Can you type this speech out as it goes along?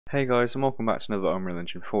Hey guys, and welcome back to another Unreal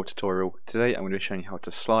Engine 4 tutorial. Today I'm going to be showing you how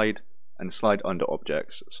to slide and slide under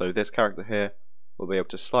objects. So this character here will be able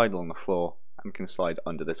to slide along the floor and can slide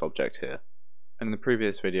under this object here. And in the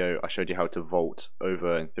previous video I showed you how to vault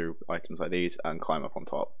over and through items like these and climb up on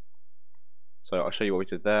top. So I'll show you what we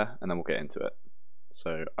did there and then we'll get into it.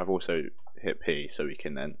 So I've also hit P so we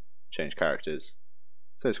can then change characters.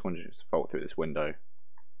 So it's going to just vault through this window,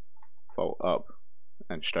 vault up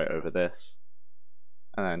and straight over this,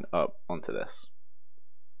 and then up onto this.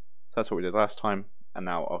 So that's what we did last time, and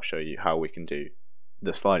now I'll show you how we can do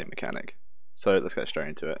the sliding mechanic. So let's get straight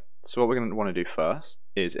into it. So what we're going to want to do first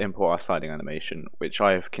is import our sliding animation, which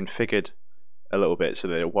I have configured a little bit so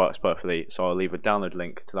that it works perfectly. So I'll leave a download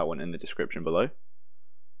link to that one in the description below.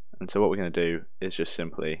 And so what we're going to do is just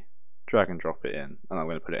simply drag and drop it in, and I'm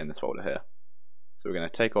going to put it in this folder here. So we're going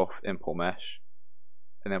to take off import mesh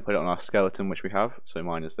and then put it on our skeleton, which we have. So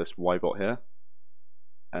mine is this Y-bot here.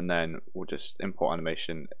 And then we'll just import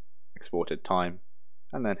animation, exported time,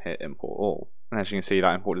 and then hit import all. And as you can see,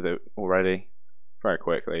 that imported it already very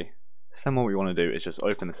quickly. So then what we want to do is just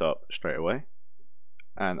open this up straight away.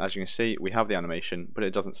 And as you can see, we have the animation, but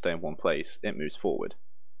it doesn't stay in one place, it moves forward,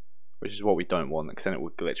 which is what we don't want, because then it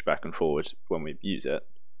will glitch back and forward when we use it.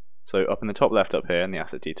 So up in the top left up here in the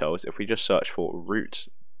asset details, if we just search for root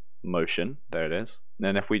motion, there it is. And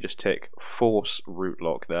then if we just tick force root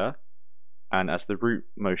lock there, and as the root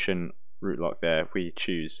motion root lock there, if we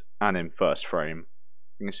choose anim first frame,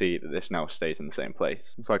 you can see that this now stays in the same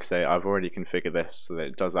place. So like I say, I've already configured this so that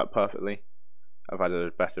it does that perfectly. I've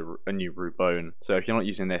added a new root bone. So if you're not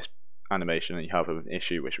using this animation and you have an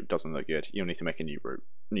issue which doesn't look good, you'll need to make a new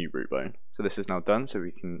root bone. So this is now done, so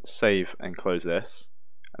we can save and close this,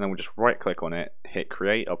 and then we'll just right click on it, hit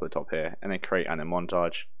create up at the top here, and then create anim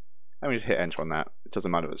montage. And we just hit enter on that. It doesn't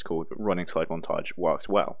matter what it's called, but running slide montage works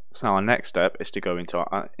well. So now our next step is to go into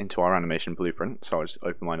our animation blueprint. So I'll just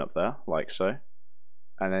open mine up there, like so.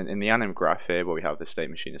 And then in the anim graph here, where we have the state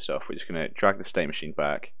machine and stuff, we're just going to drag the state machine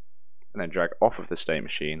back, and then drag off of the state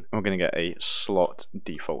machine. And we're going to get a slot,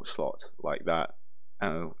 default slot, like that.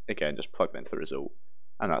 And again, just plug that into the result.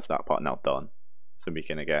 And that's that part now done. So we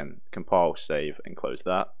can again compile, save, and close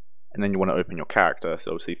that. And then you want to open your character.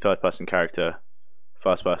 So obviously third person character,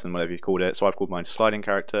 first person, whatever you called it. So I've called mine sliding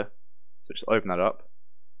character. So just open that up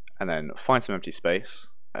and then find some empty space,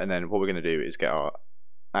 and then what we're going to do is get our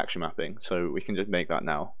action mapping. So we can just make that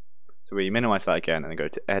now. So we minimize that again and then go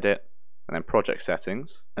to edit and then project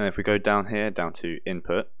settings, and if we go down here down to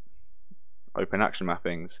input, open action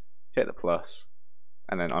mappings, hit the plus,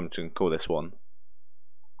 and then I'm just going to call this one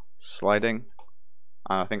sliding,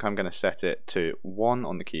 and I think I'm going to set it to 1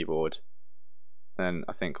 on the keyboard, and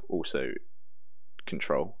I think also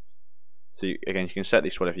control. So again, you can set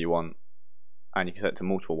these to whatever you want, and you can set it to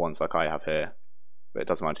multiple ones like I have here, but it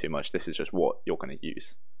doesn't matter too much. This is just what you're going to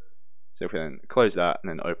use. So if we then close that and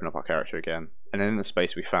then open up our character again, and then in the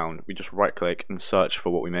space we found, we just right click and search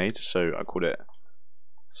for what we made. So I called it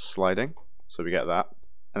sliding, so we get that,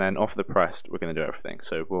 and then off the pressed we're going to do everything.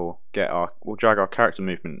 So we'll drag our character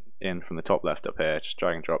movement in from the top left up here, just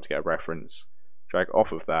drag and drop to get a reference, drag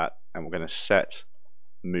off of that, and we're going to set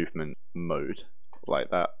movement mode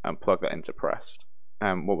like that and plug that into pressed.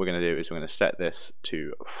 And what we're going to do is we're going to set this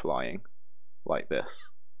to flying like this,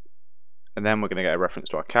 and then we're going to get a reference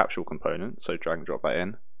to our capsule component, so drag and drop that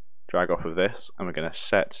in, drag off of this, and we're going to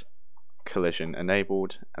set collision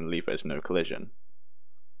enabled and leave it as no collision.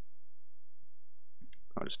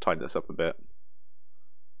 I'll just tidy this up a bit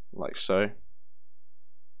like so,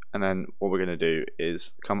 and then what we're going to do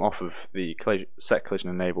is come off of the set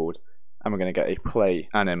collision enabled, and we're going to get a play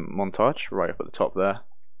anim montage right up at the top there.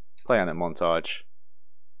 Play anim montage,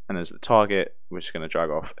 and as the target we're just going to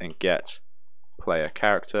drag off and get player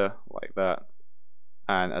character like that,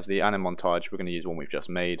 and as the anim montage we're going to use one we've just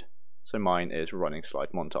made. So mine is running slide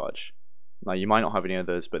montage. Now you might not have any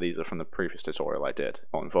others, but these are from the previous tutorial I did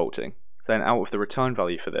on vaulting. So then out of the return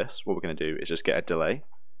value for this, what we're going to do is just get a delay,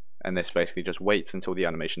 and this basically just waits until the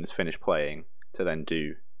animation is finished playing to then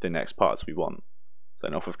do the next parts we want. So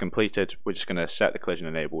then off of completed, we're just going to set the collision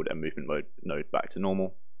enabled and movement mode node back to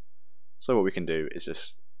normal. So what we can do is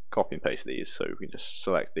just copy and paste these. So we can just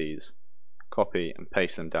select these, copy and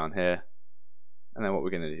paste them down here, and then what we're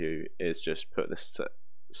going to do is just put this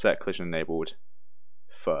set collision enabled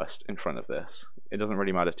first in front of this. It doesn't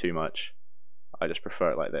really matter too much, I just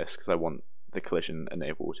prefer it like this because I want the collision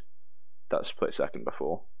enabled that split second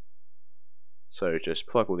before. So just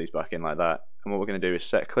plug all these back in like that, and what we're going to do is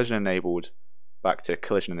set collision enabled back to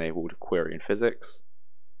collision enabled query and physics,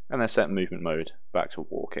 and then set movement mode back to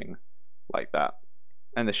walking like that.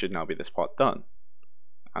 And this should now be this part done,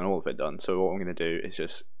 and all of it done. So what I'm going to do is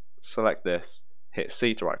just select this, hit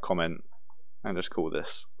C to write comment, and just call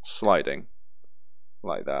this sliding,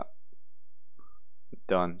 like that.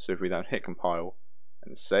 Done. So if we then hit compile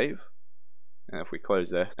and save, and if we close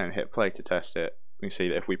this and hit play to test it, we can see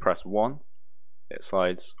that if we press 1, it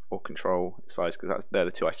slides, or control, it slides, because they're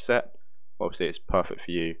the two I set. Obviously it's perfect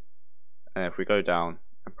for you. And if we go down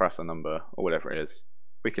and press a number or whatever it is,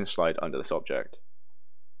 we can slide under this object.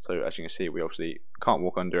 So as you can see, we obviously can't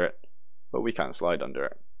walk under it, but we can slide under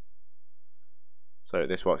it. So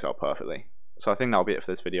this works out perfectly. So I think that'll be it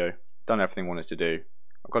for this video. Done everything I wanted to do.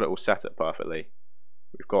 I've got it all set up perfectly.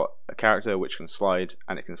 We've got a character which can slide,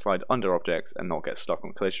 and it can slide under objects and not get stuck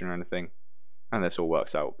on collision or anything. And this all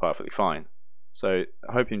works out perfectly fine. So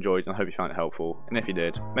I hope you enjoyed, and I hope you found it helpful. And if you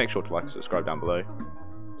did, make sure to like and subscribe down below.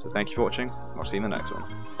 So thank you for watching, and I'll see you in the next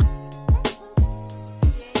one.